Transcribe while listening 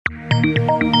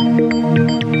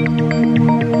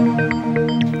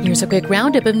Here's a quick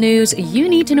roundup of news you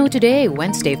need to know today,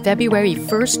 Wednesday, February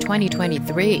 1st,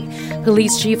 2023.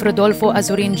 Police Chief Rodolfo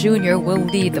Azurin Jr. will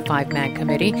lead the five-man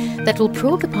committee that will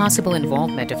probe the possible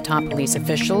involvement of top police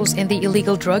officials in the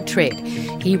illegal drug trade.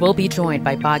 He will be joined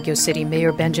by Baguio City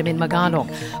Mayor Benjamin Magalong,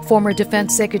 former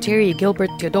Defense Secretary Gilbert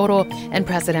Teodoro, and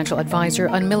Presidential Advisor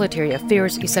on Military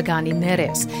Affairs Isagani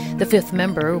Neres. The fifth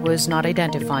member was not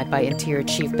identified by Interior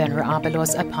Chief Benher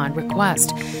Abalos upon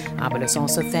request. Abalos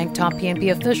also thanked top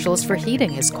PNP officials for heeding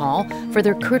his call for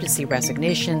their courtesy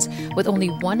resignations, with only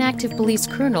one active police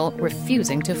colonel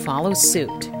refusing to follow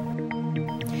suit.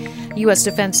 U.S.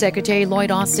 Defense Secretary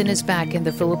Lloyd Austin is back in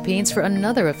the Philippines for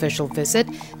another official visit.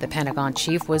 The Pentagon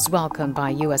chief was welcomed by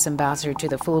U.S. Ambassador to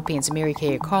the Philippines Mary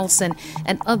Kay Carlson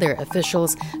and other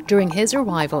officials during his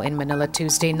arrival in Manila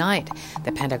Tuesday night.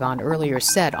 The Pentagon earlier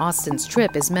said Austin's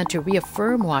trip is meant to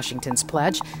reaffirm Washington's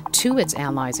pledge to its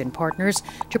allies and partners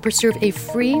to preserve a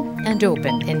free and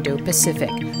open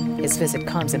Indo-Pacific. His visit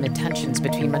comes amid tensions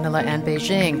between Manila and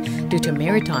Beijing due to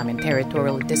maritime and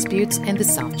territorial disputes in the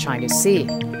South China Sea.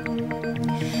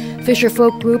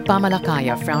 Fisherfolk group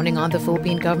Pamalakaya frowning on the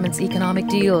Philippine government's economic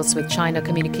deals with China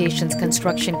Communications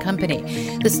Construction Company.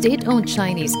 The state-owned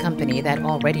Chinese company that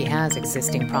already has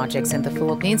existing projects in the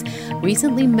Philippines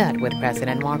recently met with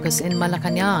President Marcos in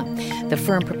Malacanang. The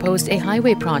firm proposed a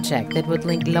highway project that would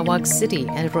link Lawag City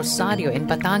and Rosario in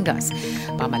Batangas.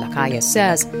 Pamalakaya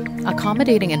says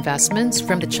accommodating investments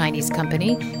from the Chinese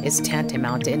company is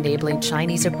tantamount to enabling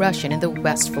Chinese aggression in the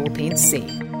West Philippine Sea.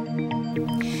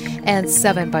 And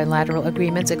 7 bilateral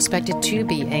agreements expected to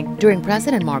be inked during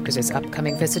President Marcos's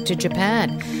upcoming visit to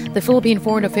Japan. The Philippine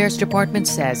Foreign Affairs Department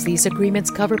says these agreements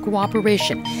cover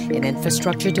cooperation in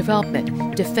infrastructure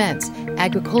development, defense,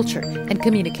 agriculture, and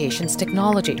communications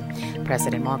technology.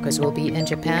 President Marcos will be in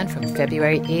Japan from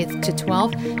February 8th to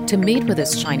 12th to meet with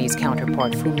his Chinese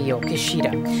counterpart Fumio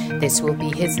Kishida. This will be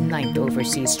his 9th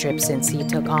overseas trip since he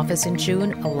took office in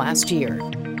June last year.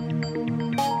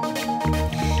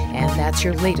 And that's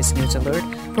your latest news alert.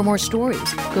 For more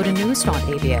stories, go to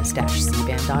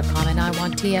news.abs-cbn.com and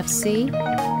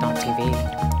iwanttfc.tv.